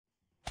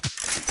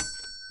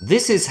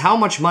This is how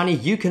much money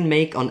you can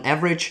make on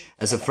average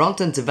as a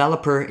front-end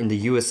developer in the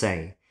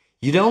USA.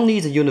 You don't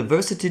need a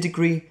university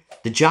degree,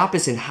 the job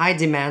is in high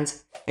demand,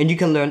 and you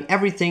can learn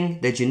everything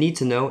that you need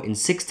to know in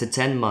 6 to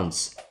 10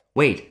 months.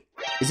 Wait,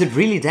 is it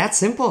really that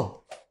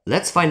simple?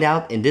 Let's find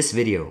out in this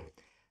video.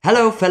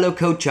 Hello fellow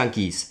code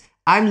junkies,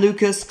 I'm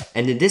Lucas,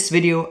 and in this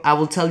video I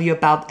will tell you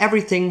about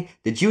everything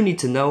that you need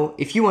to know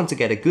if you want to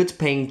get a good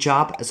paying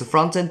job as a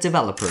front-end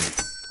developer.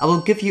 I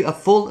will give you a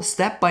full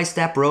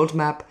step-by-step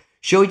roadmap,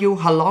 show you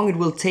how long it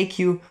will take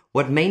you,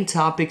 what main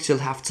topics you'll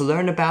have to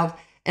learn about,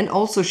 and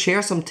also share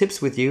some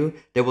tips with you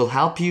that will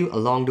help you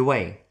along the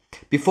way.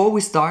 Before we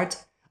start,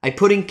 I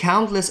put in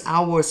countless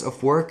hours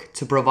of work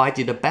to provide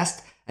you the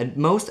best and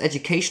most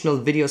educational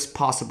videos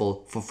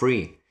possible for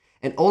free.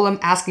 And all I'm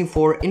asking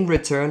for in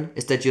return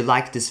is that you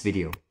like this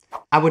video.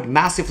 I would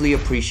massively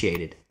appreciate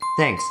it.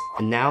 Thanks,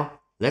 and now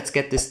let's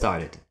get this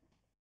started.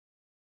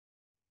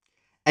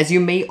 As you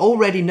may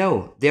already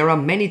know, there are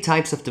many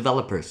types of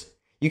developers.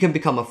 You can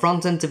become a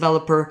front-end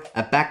developer,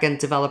 a back-end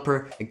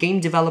developer, a game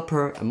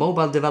developer, a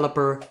mobile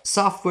developer,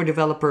 software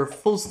developer,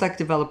 full-stack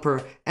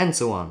developer, and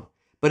so on.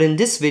 But in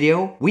this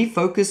video, we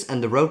focus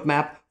on the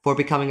roadmap for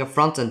becoming a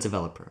front-end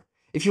developer.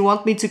 If you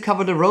want me to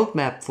cover the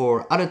roadmap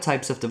for other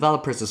types of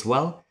developers as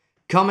well,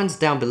 comment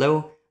down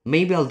below,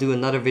 maybe I'll do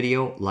another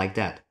video like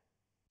that.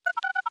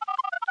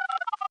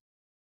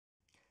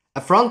 A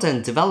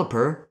front-end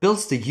developer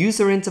builds the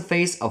user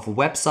interface of a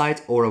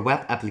website or a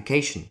web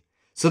application.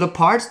 So the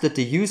parts that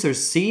the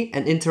users see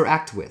and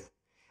interact with.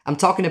 I'm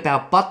talking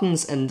about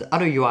buttons and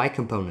other UI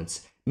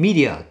components,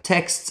 media,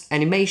 texts,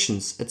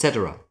 animations,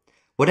 etc.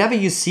 Whatever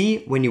you see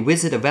when you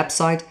visit a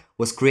website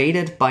was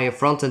created by a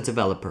front-end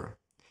developer.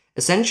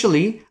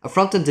 Essentially, a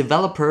front-end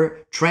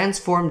developer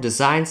transforms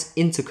designs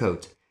into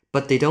code,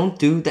 but they don't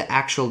do the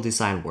actual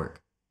design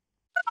work.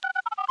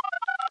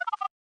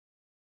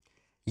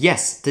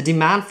 Yes, the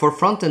demand for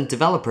front-end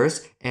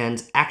developers,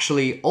 and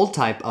actually all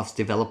types of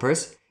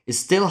developers, is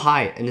still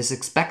high and is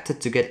expected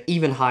to get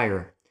even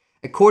higher.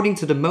 According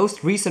to the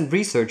most recent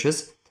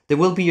researches, there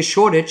will be a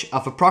shortage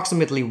of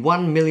approximately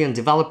 1 million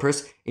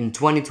developers in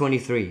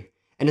 2023,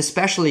 and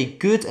especially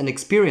good and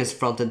experienced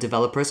front-end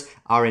developers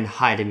are in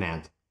high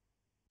demand.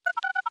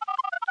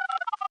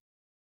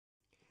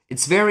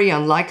 It's very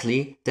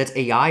unlikely that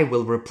AI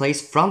will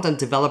replace front-end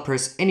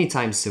developers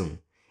anytime soon.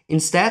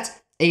 Instead,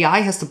 AI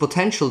has the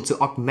potential to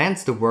augment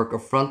the work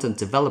of front-end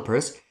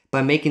developers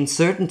by making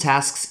certain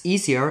tasks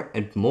easier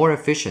and more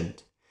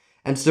efficient.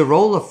 And the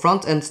role of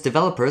front-end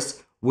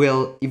developers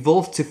will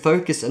evolve to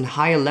focus on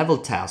higher level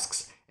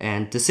tasks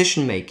and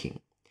decision making.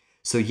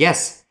 So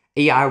yes,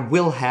 AI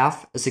will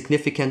have a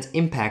significant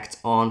impact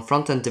on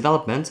front-end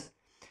development,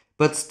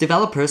 but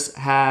developers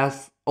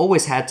have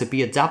always had to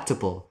be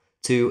adaptable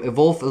to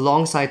evolve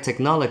alongside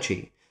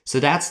technology, so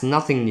that's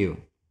nothing new.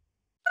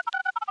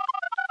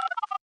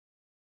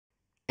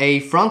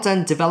 A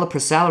front-end developer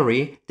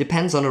salary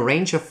depends on a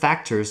range of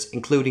factors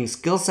including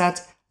skill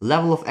set,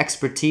 level of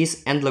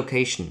expertise and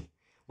location.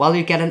 While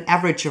you get an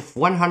average of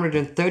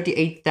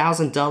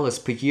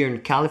 $138,000 per year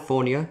in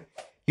California,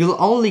 you'll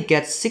only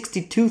get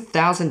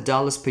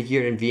 $62,000 per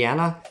year in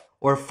Vienna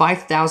or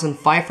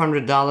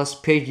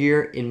 $5,500 per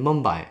year in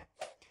Mumbai.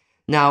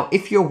 Now,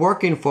 if you're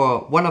working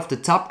for one of the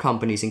top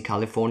companies in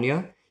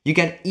California, you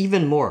get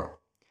even more.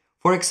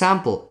 For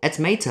example, at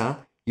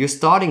Meta, your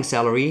starting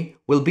salary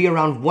will be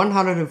around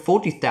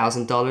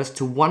 $140,000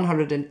 to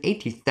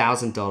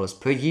 $180,000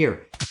 per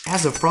year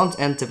as a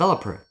front-end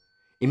developer.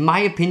 In my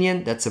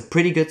opinion, that's a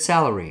pretty good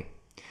salary.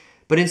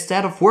 But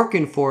instead of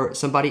working for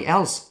somebody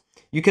else,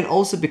 you can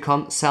also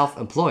become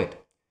self-employed.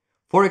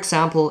 For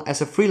example, as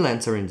a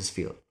freelancer in this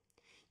field.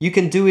 You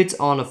can do it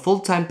on a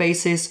full-time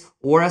basis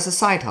or as a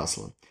side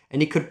hustle,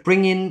 and it could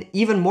bring in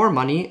even more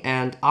money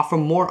and offer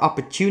more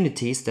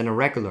opportunities than a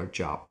regular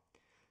job.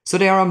 So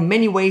there are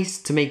many ways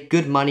to make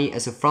good money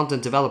as a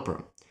front-end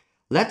developer.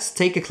 Let's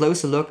take a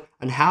closer look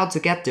on how to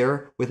get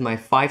there with my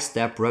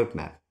 5-step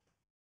roadmap.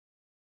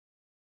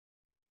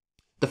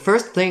 The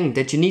first thing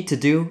that you need to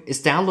do is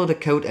download a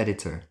code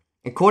editor.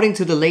 According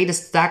to the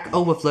latest Stack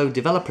Overflow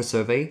developer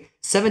survey,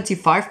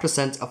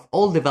 75% of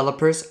all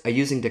developers are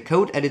using the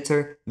code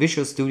editor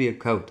Visual Studio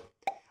Code.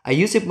 I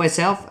use it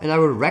myself and I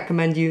would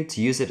recommend you to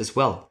use it as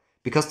well,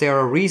 because there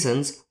are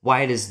reasons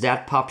why it is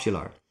that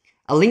popular.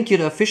 I'll link you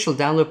the official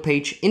download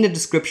page in the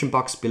description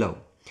box below.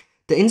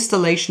 The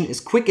installation is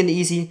quick and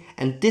easy,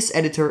 and this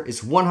editor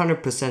is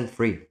 100%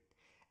 free.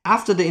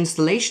 After the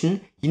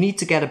installation, you need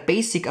to get a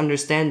basic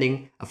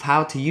understanding of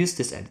how to use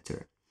this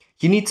editor.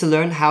 You need to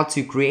learn how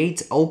to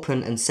create,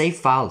 open and save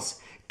files,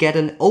 get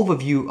an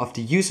overview of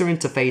the user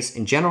interface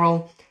in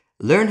general,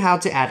 learn how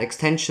to add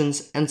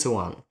extensions and so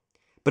on.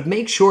 But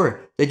make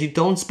sure that you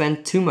don't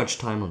spend too much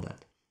time on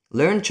that.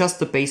 Learn just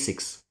the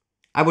basics.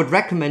 I would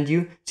recommend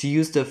you to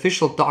use the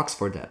official docs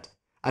for that.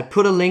 I'd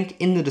put a link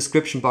in the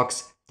description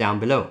box down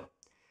below.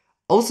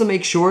 Also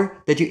make sure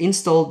that you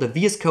install the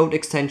VS Code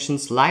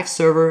extensions Live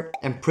Server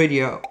and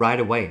Prettier right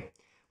away.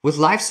 With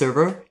Live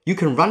Server, you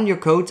can run your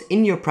code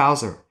in your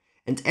browser,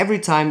 and every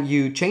time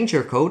you change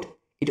your code,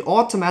 it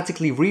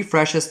automatically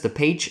refreshes the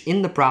page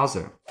in the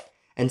browser.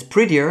 And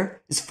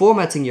prettier is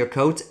formatting your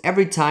code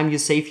every time you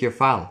save your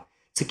file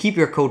to keep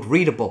your code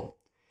readable.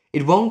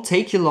 It won't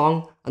take you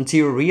long until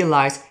you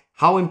realize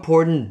how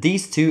important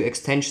these two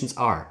extensions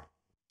are.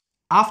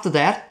 After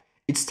that,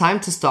 it's time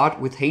to start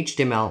with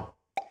HTML.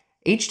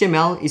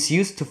 HTML is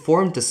used to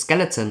form the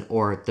skeleton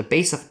or the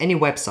base of any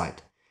website.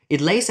 It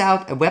lays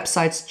out a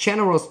website's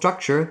general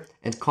structure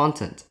and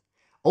content.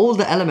 All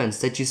the elements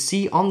that you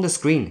see on the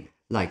screen,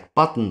 like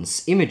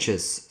buttons,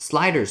 images,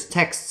 sliders,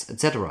 texts,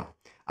 etc.,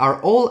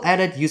 are all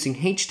added using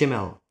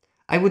HTML.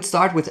 I would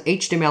start with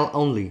HTML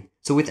only,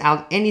 so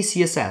without any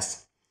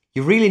CSS.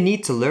 You really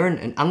need to learn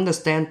and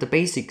understand the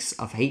basics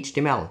of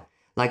HTML,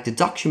 like the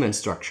document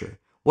structure,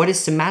 what is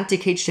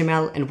semantic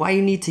HTML and why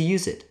you need to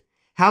use it,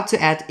 how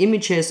to add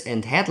images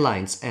and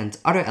headlines and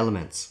other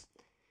elements.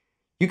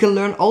 You can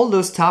learn all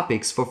those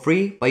topics for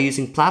free by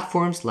using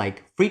platforms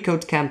like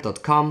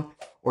freecodecamp.com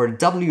or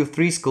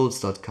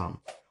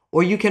w3schools.com,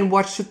 or you can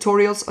watch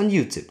tutorials on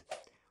YouTube.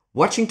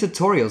 Watching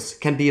tutorials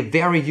can be a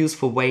very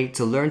useful way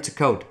to learn to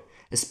code,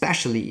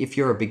 especially if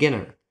you're a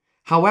beginner.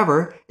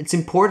 However, it's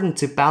important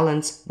to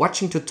balance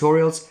watching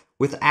tutorials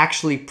with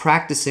actually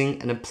practicing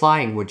and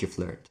applying what you've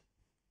learned.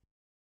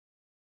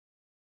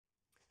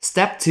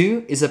 Step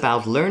 2 is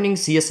about learning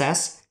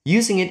CSS,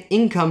 using it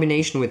in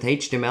combination with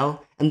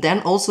HTML, and then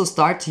also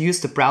start to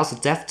use the browser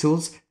dev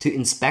tools to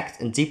inspect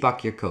and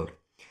debug your code.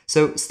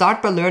 So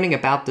start by learning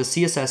about the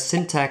CSS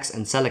syntax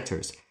and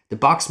selectors, the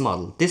box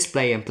model,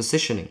 display and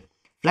positioning,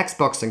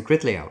 flexbox and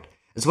grid layout,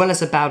 as well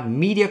as about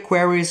media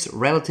queries,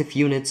 relative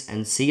units,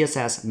 and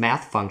CSS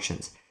math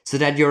functions, so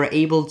that you're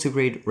able to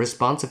create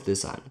responsive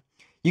design.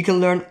 You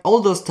can learn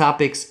all those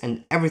topics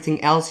and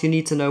everything else you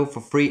need to know for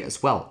free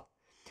as well.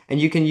 And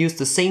you can use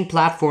the same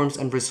platforms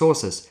and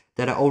resources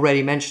that I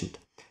already mentioned,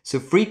 so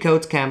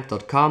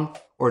freecodecamp.com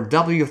or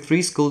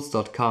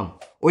w3schools.com,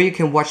 or you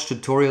can watch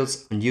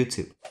tutorials on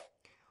YouTube.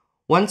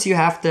 Once you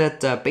have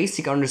that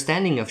basic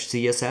understanding of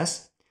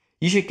CSS,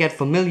 you should get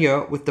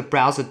familiar with the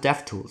browser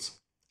dev tools.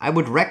 I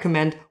would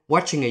recommend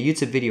watching a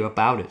YouTube video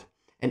about it.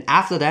 And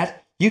after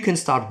that, you can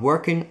start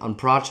working on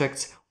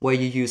projects where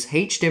you use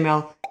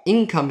HTML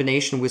in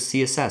combination with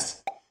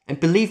CSS. And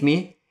believe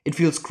me, it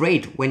feels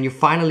great when you're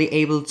finally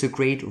able to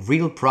create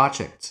real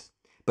projects.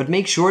 But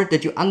make sure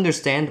that you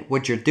understand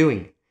what you're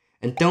doing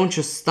and don't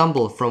just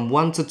stumble from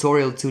one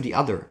tutorial to the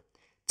other.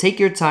 Take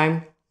your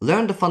time,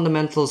 learn the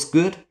fundamentals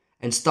good,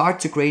 and start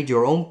to create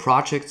your own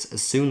projects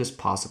as soon as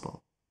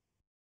possible.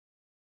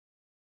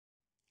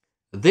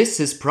 This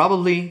is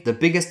probably the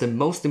biggest and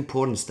most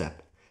important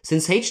step.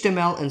 Since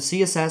HTML and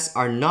CSS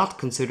are not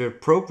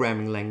considered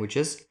programming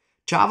languages,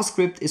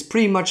 JavaScript is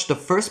pretty much the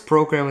first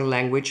programming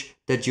language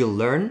that you'll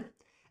learn,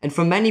 and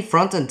for many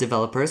front-end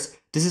developers,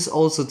 this is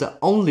also the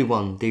only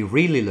one they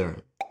really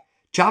learn.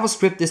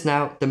 JavaScript is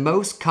now the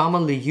most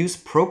commonly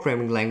used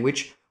programming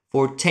language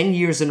for 10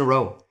 years in a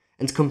row,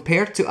 and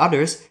compared to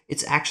others,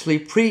 it's actually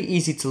pretty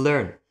easy to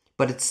learn,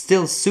 but it's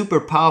still super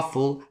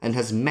powerful and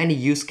has many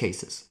use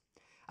cases.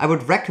 I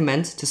would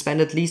recommend to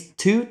spend at least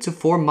 2 to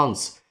 4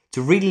 months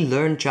to really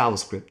learn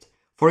JavaScript,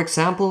 for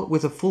example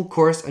with a full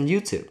course on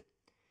YouTube.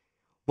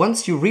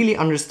 Once you really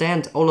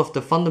understand all of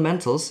the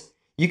fundamentals,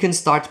 you can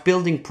start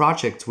building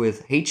projects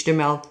with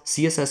HTML,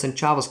 CSS and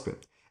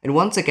JavaScript, and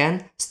once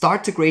again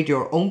start to create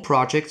your own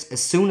projects as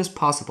soon as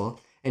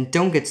possible and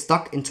don't get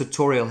stuck in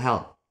tutorial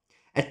hell.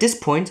 At this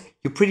point,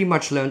 you pretty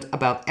much learned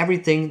about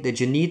everything that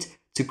you need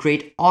to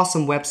create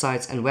awesome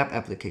websites and web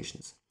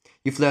applications.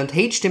 You've learned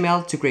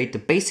HTML to create the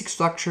basic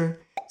structure,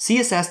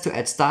 CSS to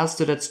add styles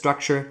to that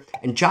structure,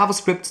 and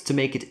JavaScript to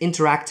make it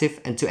interactive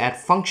and to add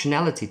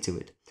functionality to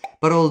it.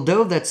 But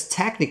although that's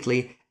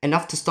technically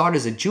enough to start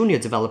as a junior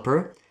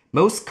developer,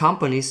 most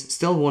companies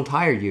still won't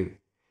hire you.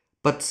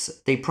 But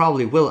they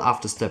probably will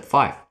after step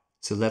 5.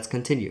 So let's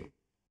continue.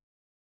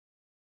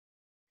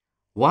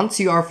 Once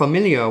you are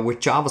familiar with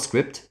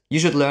JavaScript, you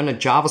should learn a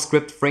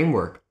JavaScript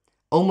framework.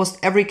 Almost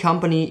every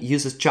company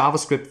uses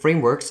JavaScript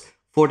frameworks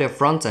for their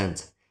front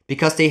end,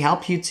 because they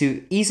help you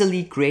to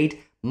easily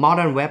create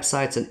modern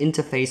websites and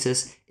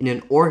interfaces in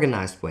an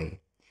organized way.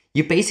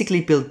 You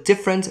basically build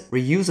different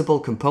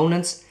reusable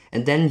components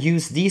and then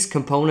use these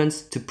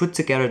components to put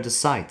together the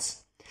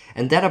sites.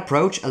 And that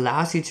approach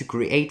allows you to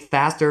create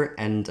faster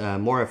and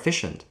more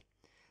efficient.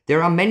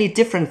 There are many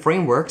different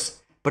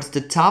frameworks, but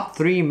the top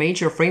 3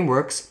 major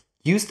frameworks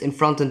used in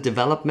front-end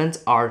development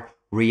are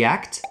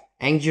React,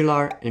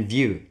 Angular, and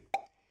Vue.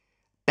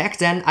 Back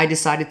then I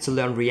decided to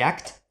learn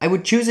React. I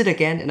would choose it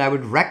again and I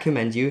would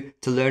recommend you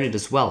to learn it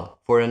as well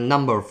for a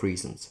number of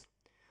reasons.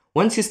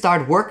 Once you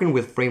start working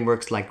with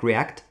frameworks like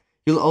React,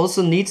 you'll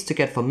also need to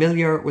get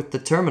familiar with the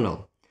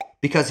terminal,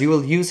 because you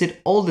will use it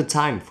all the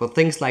time for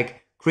things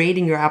like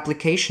creating your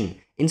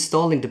application,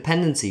 installing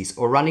dependencies,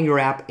 or running your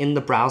app in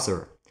the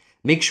browser.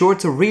 Make sure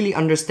to really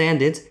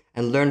understand it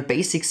and learn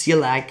basic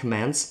CLI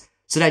commands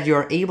so that you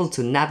are able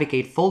to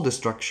navigate folder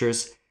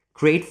structures,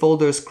 create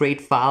folders,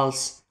 create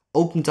files,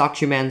 open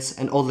documents,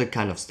 and all that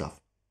kind of stuff.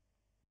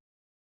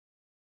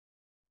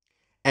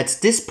 At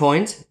this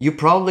point, you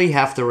probably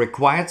have the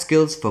required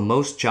skills for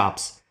most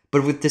jobs,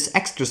 but with this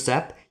extra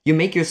step, you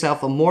make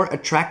yourself a more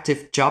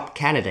attractive job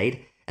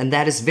candidate, and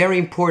that is very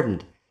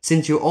important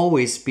since you'll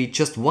always be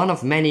just one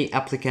of many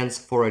applicants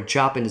for a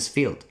job in this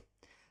field.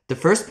 The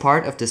first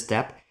part of this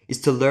step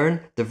is to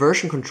learn the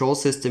version control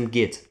system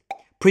Git.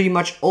 Pretty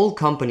much all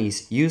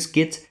companies use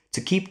Git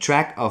to keep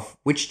track of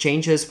which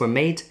changes were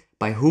made,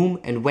 by whom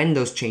and when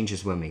those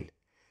changes were made.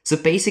 So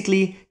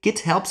basically, Git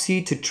helps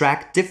you to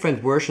track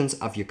different versions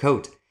of your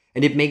code,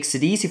 and it makes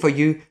it easy for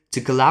you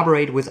to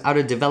collaborate with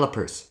other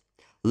developers.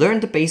 Learn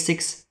the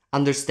basics,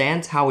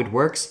 understand how it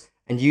works,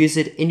 and use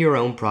it in your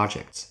own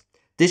projects.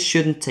 This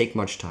shouldn't take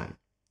much time.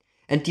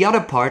 And the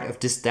other part of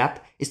this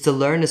step is to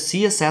learn a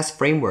CSS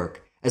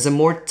framework as a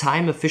more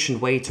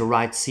time-efficient way to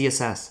write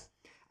CSS.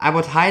 I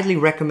would highly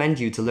recommend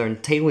you to learn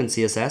Tailwind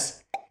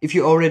CSS. If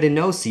you already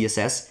know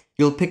CSS,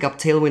 you'll pick up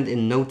Tailwind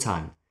in no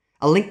time.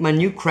 I'll link my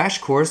new crash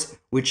course,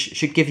 which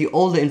should give you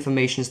all the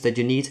information that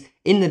you need,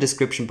 in the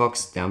description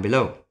box down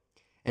below.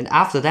 And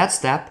after that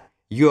step,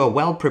 you are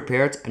well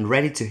prepared and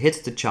ready to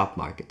hit the job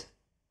market.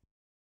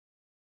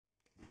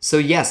 So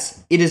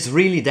yes, it is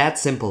really that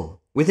simple.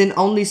 Within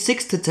only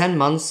 6 to 10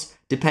 months,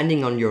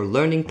 depending on your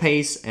learning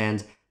pace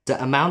and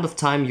the amount of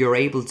time you're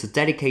able to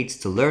dedicate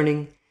to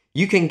learning,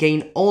 you can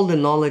gain all the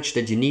knowledge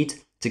that you need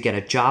to get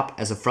a job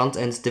as a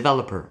front-end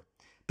developer.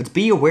 But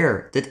be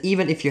aware that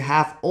even if you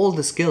have all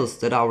the skills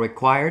that are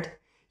required,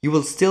 you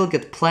will still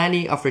get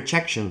plenty of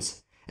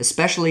rejections,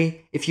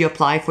 especially if you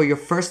apply for your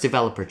first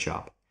developer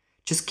job.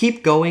 Just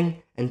keep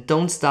going and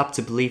don't stop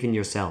to believe in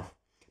yourself.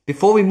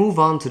 Before we move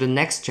on to the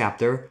next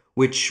chapter,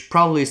 which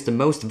probably is the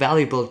most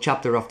valuable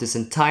chapter of this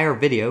entire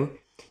video,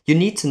 you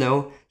need to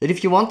know that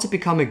if you want to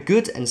become a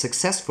good and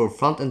successful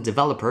front-end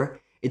developer,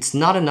 it's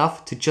not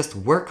enough to just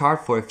work hard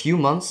for a few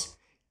months,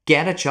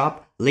 get a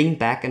job, lean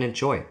back and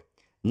enjoy.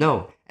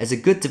 No, as a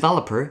good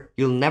developer,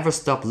 you'll never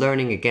stop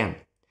learning again.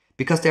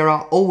 Because there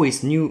are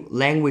always new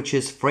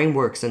languages,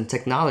 frameworks and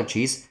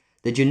technologies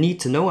that you need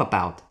to know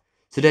about,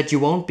 so that you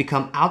won't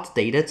become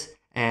outdated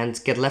and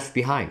get left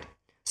behind.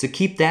 So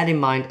keep that in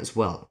mind as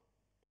well.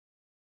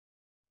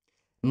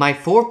 My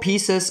 4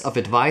 pieces of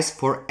advice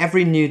for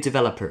every new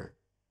developer.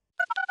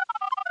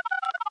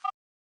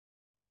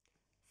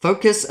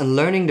 Focus on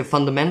learning the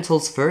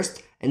fundamentals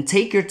first and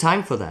take your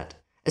time for that,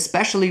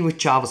 especially with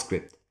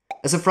JavaScript.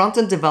 As a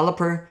front-end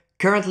developer,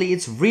 currently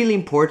it's really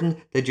important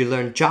that you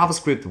learn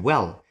JavaScript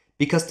well,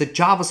 because the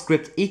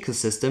JavaScript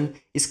ecosystem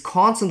is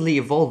constantly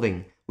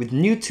evolving with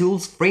new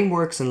tools,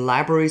 frameworks and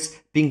libraries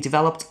being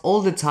developed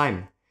all the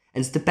time.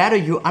 And the better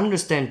you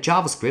understand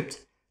JavaScript,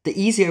 the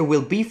easier it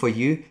will be for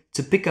you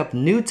to pick up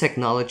new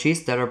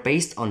technologies that are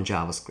based on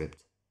JavaScript.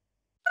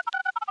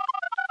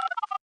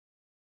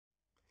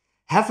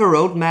 Have a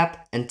roadmap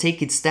and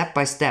take it step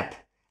by step,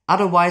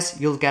 otherwise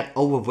you'll get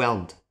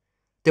overwhelmed.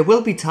 There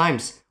will be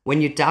times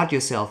when you doubt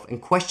yourself and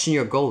question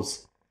your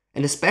goals,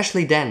 and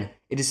especially then,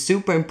 it is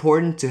super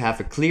important to have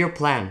a clear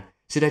plan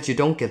so that you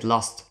don't get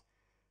lost.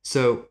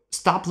 So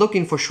stop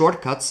looking for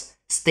shortcuts,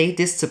 stay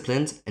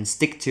disciplined and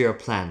stick to your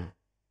plan.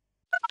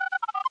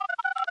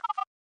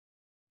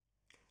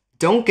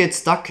 Don't get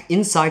stuck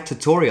inside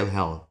tutorial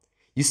hell.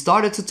 You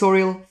start a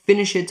tutorial,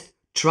 finish it,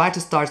 try to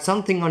start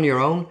something on your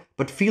own,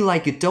 but feel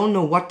like you don't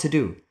know what to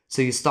do,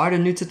 so you start a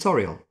new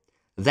tutorial.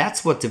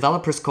 That's what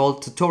developers call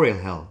tutorial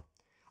hell.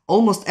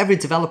 Almost every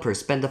developer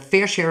spends a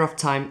fair share of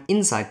time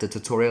inside the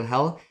tutorial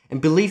hell, and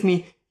believe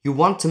me, you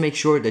want to make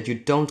sure that you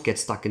don't get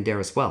stuck in there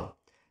as well.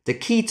 The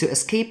key to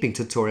escaping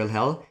tutorial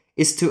hell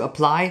is to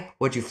apply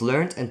what you've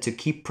learned and to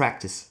keep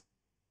practice.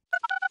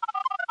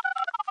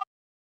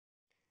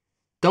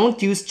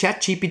 Don't use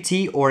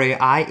ChatGPT or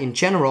AI in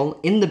general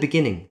in the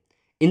beginning.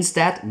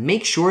 Instead,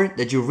 make sure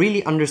that you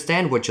really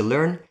understand what you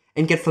learn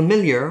and get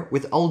familiar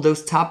with all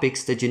those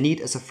topics that you need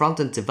as a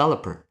front-end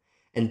developer.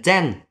 And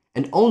then,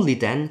 and only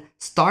then,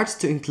 start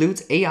to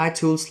include AI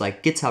tools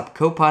like GitHub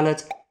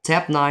Copilot,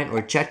 Tab9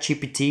 or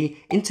ChatGPT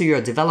into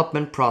your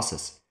development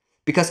process.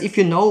 Because if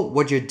you know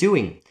what you're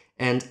doing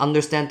and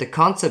understand the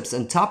concepts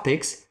and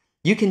topics,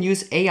 you can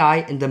use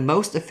AI in the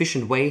most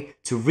efficient way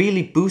to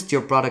really boost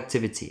your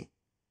productivity.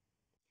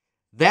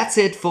 That's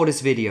it for this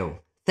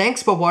video.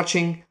 Thanks for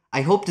watching.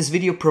 I hope this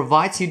video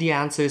provides you the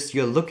answers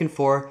you're looking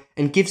for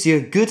and gives you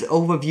a good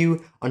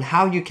overview on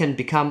how you can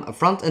become a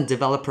front-end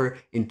developer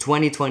in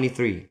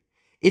 2023.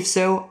 If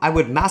so, I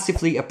would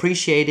massively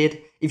appreciate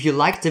it if you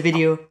liked the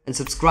video and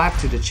subscribe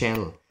to the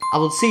channel. I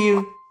will see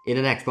you in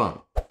the next one.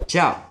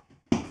 Ciao!